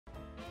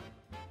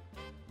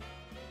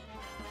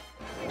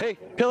Hey,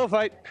 pillow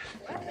fight.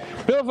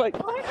 Pillow fight.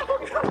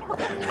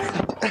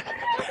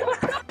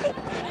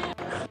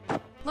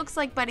 Looks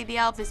like Buddy the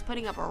Elf is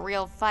putting up a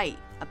real fight.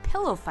 A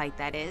pillow fight,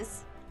 that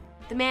is.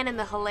 The man in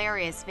the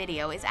hilarious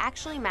video is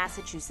actually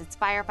Massachusetts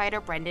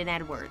firefighter Brendan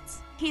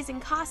Edwards. He's in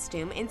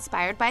costume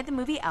inspired by the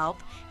movie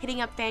Elf,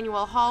 hitting up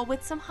Faneuil Hall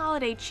with some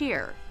holiday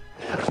cheer.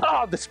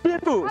 Oh, the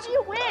spit boost! How do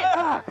you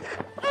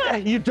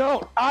win? You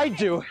don't. I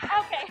do.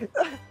 Okay.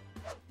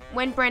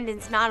 When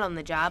Brendan's not on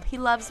the job, he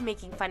loves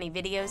making funny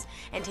videos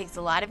and takes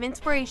a lot of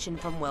inspiration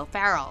from Will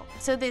Ferrell.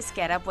 So this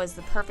getup was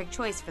the perfect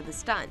choice for the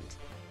stunt.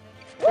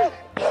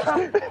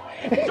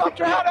 Drop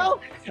your hat,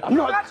 Al! I'm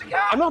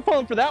not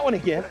falling for that one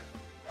again.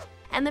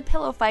 And the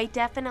pillow fight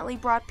definitely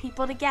brought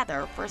people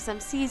together for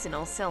some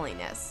seasonal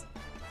silliness.